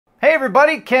Hey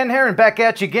everybody, Ken Heron back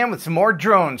at you again with some more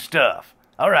drone stuff.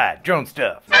 Alright, drone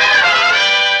stuff.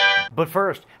 But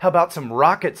first, how about some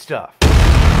rocket stuff?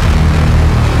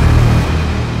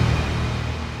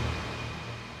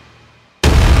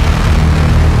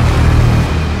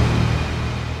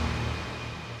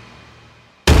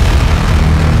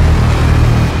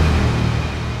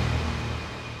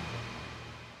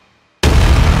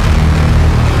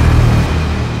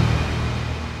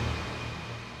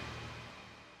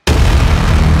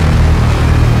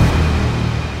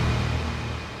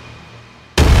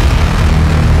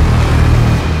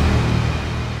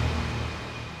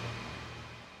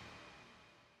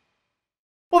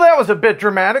 Well, that was a bit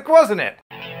dramatic, wasn't it?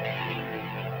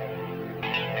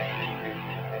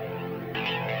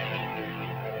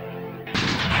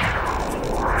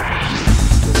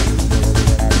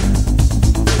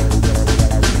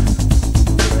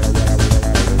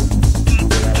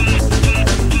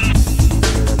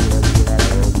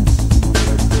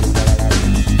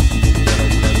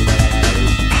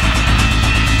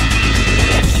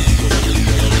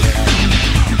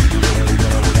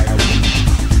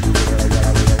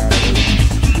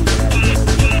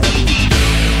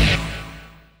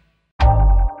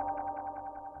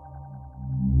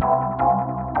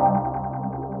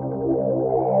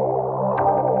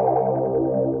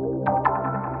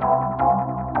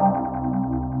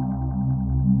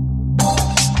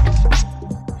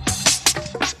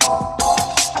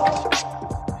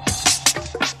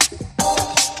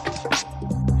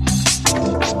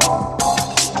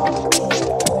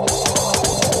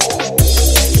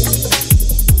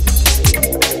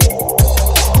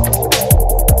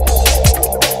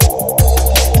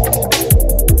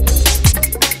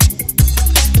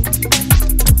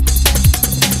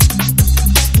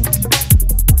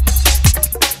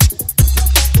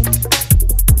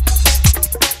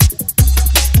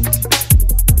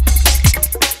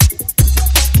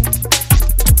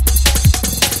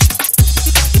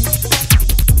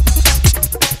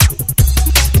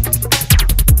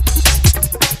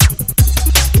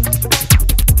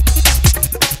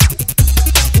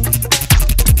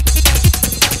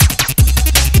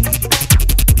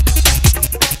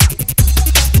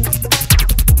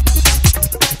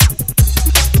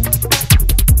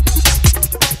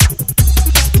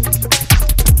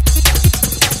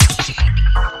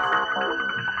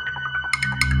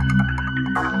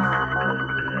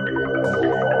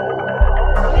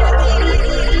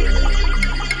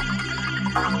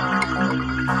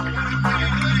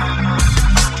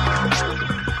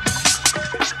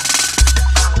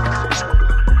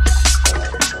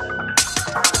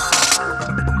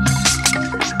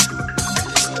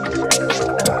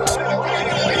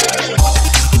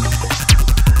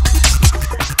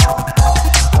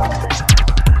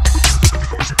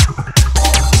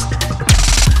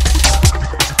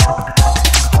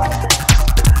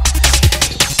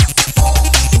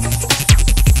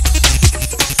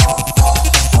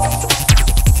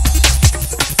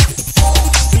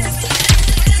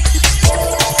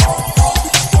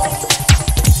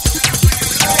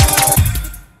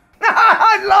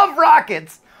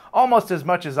 Almost as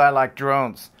much as I like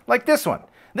drones. Like this one.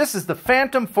 This is the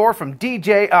Phantom 4 from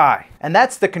DJI. And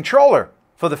that's the controller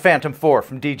for the Phantom 4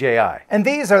 from DJI. And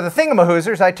these are the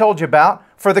thingamahoozers I told you about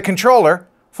for the controller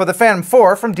for the Phantom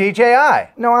 4 from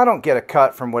DJI. No, I don't get a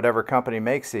cut from whatever company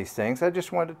makes these things. I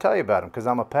just wanted to tell you about them because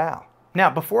I'm a pal. Now,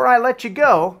 before I let you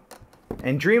go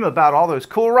and dream about all those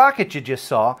cool rockets you just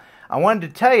saw, I wanted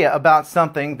to tell you about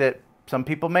something that some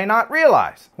people may not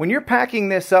realize. When you're packing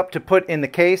this up to put in the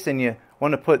case and you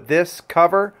want to put this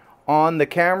cover on the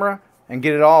camera and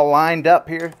get it all lined up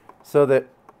here so that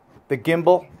the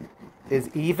gimbal is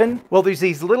even. Well, there's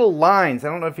these little lines. I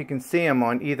don't know if you can see them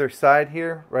on either side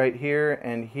here, right here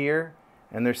and here.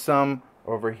 And there's some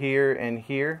over here and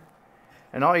here.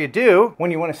 And all you do,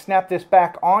 when you want to snap this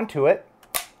back onto it,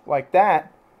 like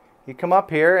that, you come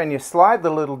up here and you slide the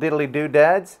little diddly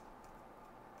doodads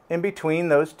in between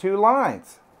those two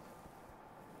lines.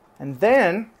 And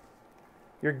then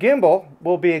your gimbal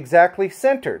will be exactly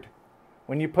centered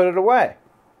when you put it away.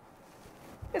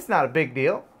 It's not a big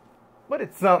deal, but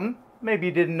it's something. Maybe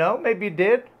you didn't know, maybe you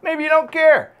did, maybe you don't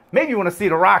care. Maybe you want to see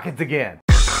the rockets again.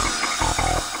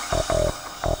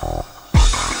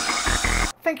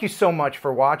 Thank you so much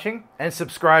for watching and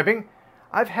subscribing.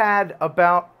 I've had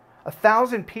about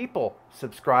 1,000 people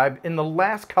subscribe in the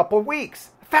last couple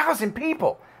weeks. 1,000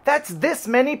 people! That's this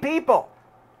many people!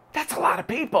 That's a lot of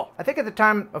people. I think at the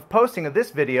time of posting of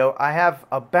this video, I have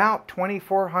about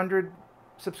 2,400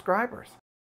 subscribers.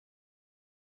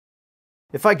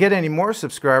 If I get any more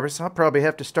subscribers, I'll probably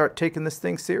have to start taking this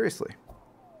thing seriously.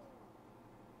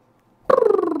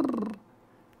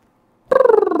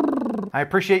 I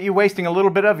appreciate you wasting a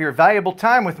little bit of your valuable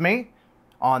time with me.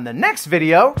 On the next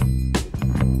video...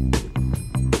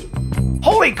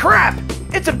 Holy crap!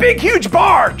 It's a big, huge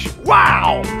barge!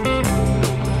 Wow!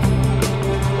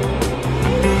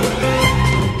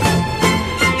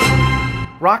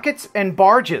 Rockets and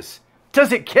barges.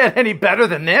 Does it get any better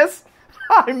than this?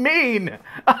 I mean...